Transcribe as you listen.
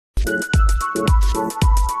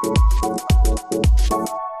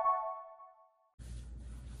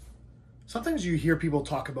Sometimes you hear people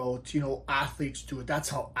talk about, athletes do it. That's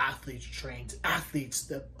how athletes train. Athletes,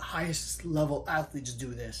 the highest level athletes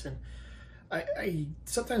do this. And I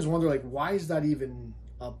sometimes wonder, like, why is that even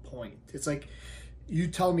a point? It's like, you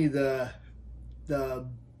tell me the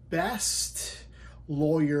best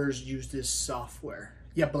lawyers use this software.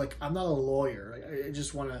 Yeah, but like, I'm not a lawyer. I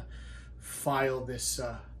just want to file this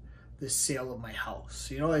sale of my house.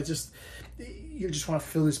 You just want to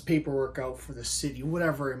fill this paperwork out for the city,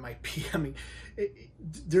 whatever it might be. I mean,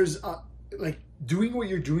 there's like doing what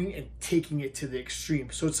you're doing and taking it to the extreme.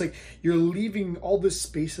 So it's like you're leaving all this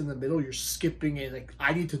space in the middle. You're skipping it. Like,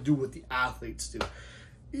 I need to do what the athletes do.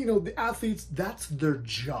 The athletes, that's their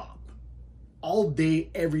job. All day,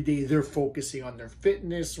 every day, they're focusing on their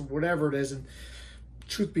fitness or whatever it is. And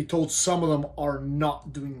truth be told, some of them are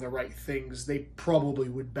not doing the right things. They probably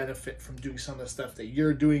would benefit from doing some of the stuff that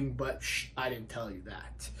you're doing, but I didn't tell you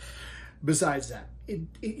that. Besides that,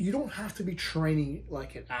 you don't have to be training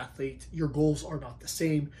like an athlete. Your goals are not the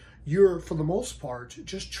same. You're, for the most part,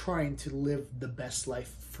 just trying to live the best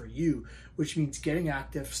life for you, which means getting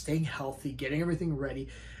active, staying healthy, getting everything ready,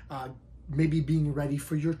 maybe being ready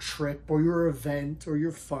for your trip or your event or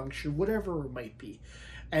your function, whatever it might be.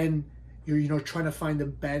 And you're trying to find the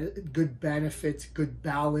good benefits, good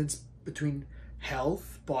balance between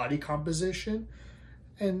health, body composition,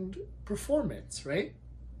 and performance, right?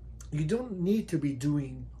 You don't need to be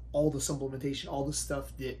doing all the supplementation, all the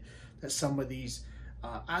stuff that some of these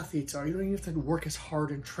athletes are. You don't even have to work as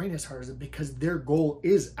hard and train as hard as them, because their goal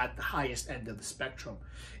is at the highest end of the spectrum.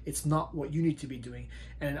 It's not what you need to be doing.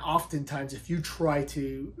 And oftentimes, if you try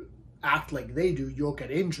to act like they do, you'll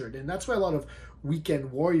get injured. And that's why a lot of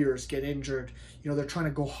weekend warriors get injured. They're trying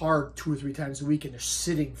to go hard 2 or 3 times a week and they're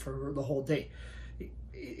sitting for the whole day.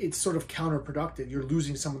 It's sort of counterproductive. You're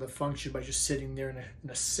losing some of the function by just sitting there in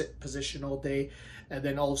a sit position all day, and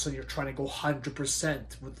then all of a sudden you're trying to go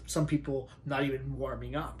 100% with some people not even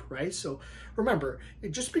warming up, right? So remember,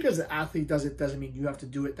 just because the athlete does it doesn't mean you have to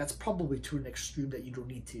do it. That's probably to an extreme that you don't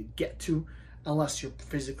need to get to, unless you're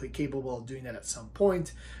physically capable of doing that at some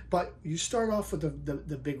point. But you start off with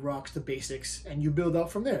the big rocks, the basics, and you build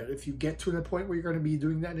out from there. If you get to the point where you're going to be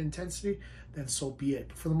doing that intensity, then so be it.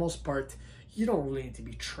 But for the most part, you don't really need to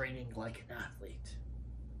be training like an athlete.